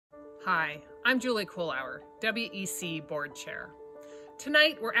Hi, I'm Julie Kohlauer, WEC Board Chair.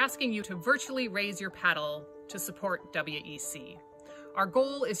 Tonight, we're asking you to virtually raise your paddle to support WEC. Our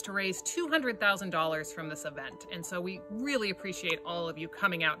goal is to raise $200,000 from this event, and so we really appreciate all of you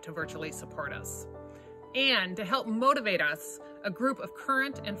coming out to virtually support us. And to help motivate us, a group of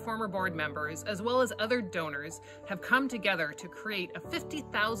current and former board members, as well as other donors, have come together to create a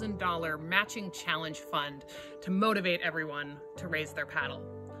 $50,000 matching challenge fund to motivate everyone to raise their paddle.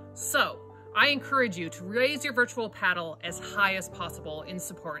 So, I encourage you to raise your virtual paddle as high as possible in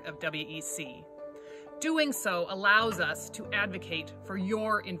support of WEC. Doing so allows us to advocate for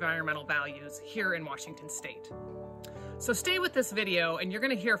your environmental values here in Washington State. So stay with this video and you're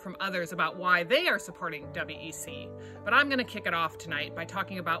going to hear from others about why they are supporting WEC, but I'm going to kick it off tonight by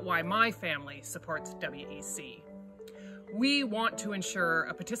talking about why my family supports WEC. We want to ensure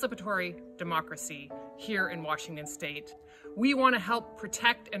a participatory democracy here in Washington State. We want to help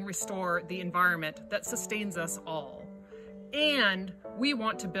protect and restore the environment that sustains us all. And we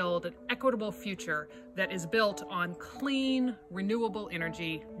want to build an equitable future that is built on clean, renewable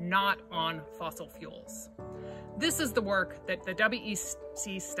energy, not on fossil fuels. This is the work that the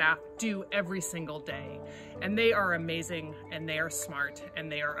WEC staff do every single day, and they are amazing, and they are smart,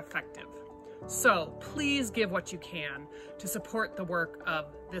 and they are effective. So please give what you can to support the work of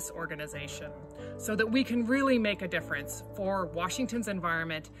this organization so that we can really make a difference for Washington's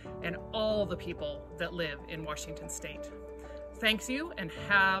environment and all the people that live in Washington State. Thanks you, and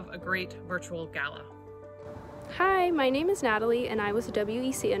have a great virtual gala. Hi, my name is Natalie, and I was a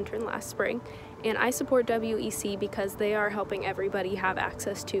WEC intern last spring, and I support WEC because they are helping everybody have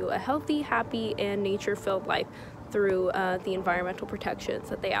access to a healthy, happy, and nature-filled life through the environmental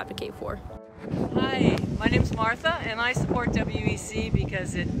protections that they advocate for. Hi, my name's Martha, and I support WEC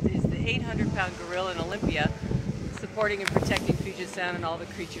because it is the 800-pound gorilla in Olympia, supporting and protecting Puget Sound and all the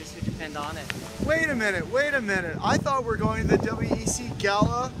creatures who depend on it. Wait a minute. I thought we're going to the WEC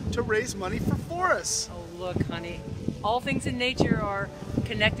Gala to raise money for forests. Oh look, honey, all things in nature are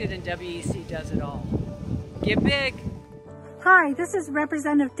connected and WEC does it all. Get big! Hi, this is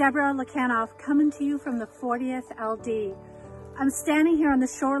Representative Deborah Lekanoff coming to you from the 40th LD. I'm standing here on the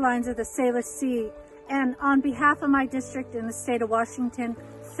shorelines of the Salish Sea, and on behalf of my district in the state of Washington,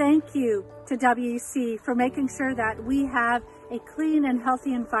 thank you to WEC for making sure that we have a clean and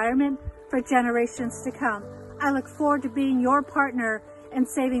healthy environment for generations to come. I look forward to being your partner in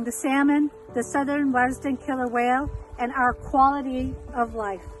saving the salmon, the southern Marsden killer whale, and our quality of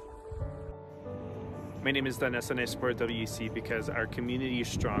life. My name is Dennis, and I support WEC because our community is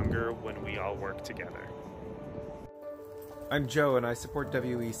stronger when we all work together. I'm Joe, and I support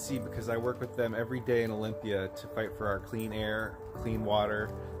WEC because I work with them every day in Olympia to fight for our clean air, clean water,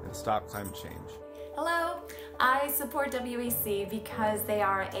 and stop climate change. Hello, I support WEC because they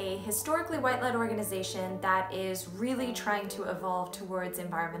are a historically white-led organization that is really trying to evolve towards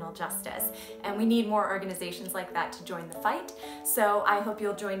environmental justice, and we need more organizations like that to join the fight. So I hope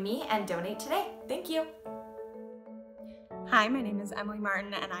you'll join me and donate today. Thank you. Hi, my name is Emily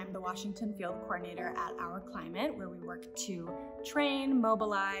Martin, and I'm the Washington Field Coordinator at Our Climate, where we work to train,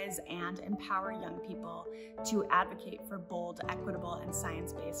 mobilize, and empower young people to advocate for bold, equitable, and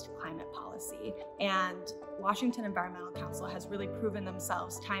science-based climate policy. And Washington Environmental Council has really proven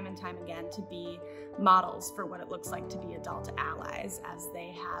themselves time and time again to be models for what it looks like to be adult allies, as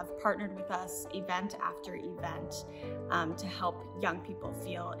they have partnered with us event after event to help young people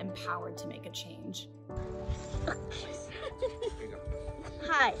feel empowered to make a change.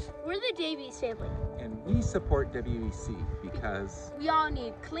 Hi, we're the Davies family. And we support WEC because we all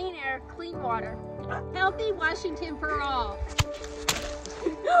need clean air, clean water, healthy Washington for all.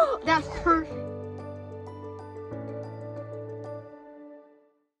 That's perfect.